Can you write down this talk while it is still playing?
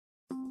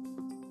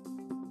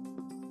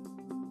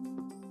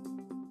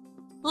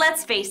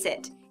Let's face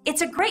it,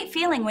 it's a great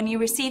feeling when you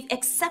receive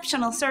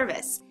exceptional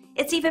service.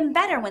 It's even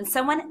better when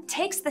someone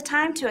takes the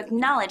time to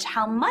acknowledge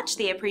how much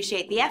they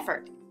appreciate the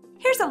effort.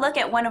 Here's a look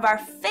at one of our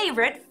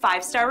favorite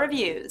 5-star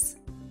reviews.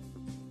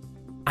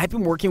 I've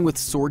been working with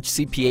Sorge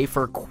CPA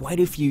for quite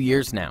a few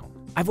years now.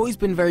 I've always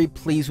been very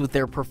pleased with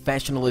their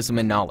professionalism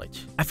and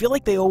knowledge. I feel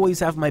like they always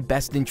have my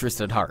best interest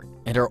at heart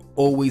and are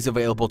always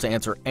available to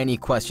answer any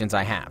questions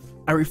I have.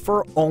 I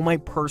refer all my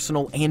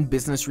personal and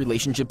business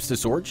relationships to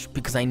Sorge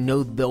because I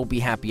know they'll be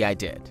happy I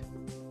did.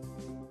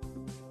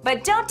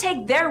 But don't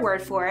take their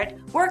word for it.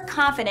 We're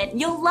confident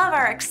you'll love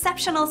our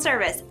exceptional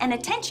service and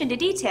attention to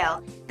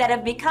detail that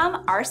have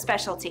become our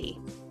specialty.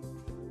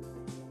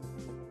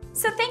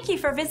 So thank you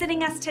for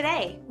visiting us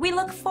today. We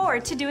look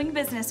forward to doing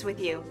business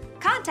with you.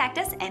 Contact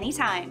us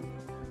anytime.